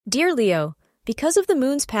Dear Leo, because of the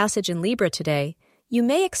moon's passage in Libra today, you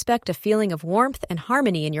may expect a feeling of warmth and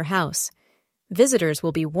harmony in your house. Visitors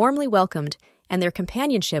will be warmly welcomed, and their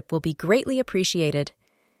companionship will be greatly appreciated.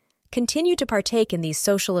 Continue to partake in these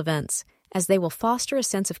social events, as they will foster a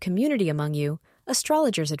sense of community among you,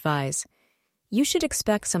 astrologers advise. You should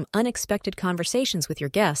expect some unexpected conversations with your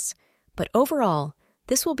guests, but overall,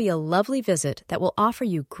 this will be a lovely visit that will offer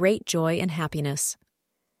you great joy and happiness.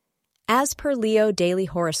 As per Leo Daily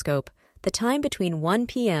Horoscope, the time between 1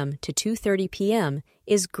 p.m. to 2:30 p.m.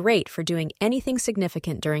 is great for doing anything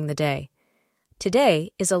significant during the day.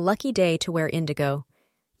 Today is a lucky day to wear indigo.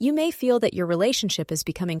 You may feel that your relationship is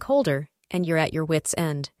becoming colder and you're at your wits'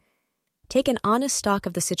 end. Take an honest stock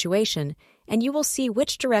of the situation and you will see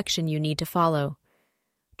which direction you need to follow.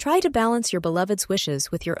 Try to balance your beloved's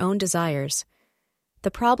wishes with your own desires.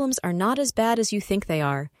 The problems are not as bad as you think they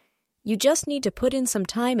are. You just need to put in some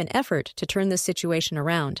time and effort to turn this situation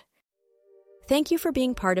around. Thank you for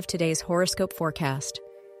being part of today's horoscope forecast.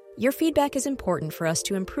 Your feedback is important for us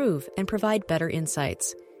to improve and provide better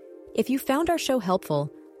insights. If you found our show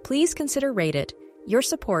helpful, please consider rate it. Your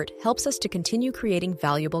support helps us to continue creating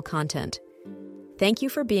valuable content. Thank you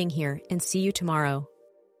for being here and see you tomorrow.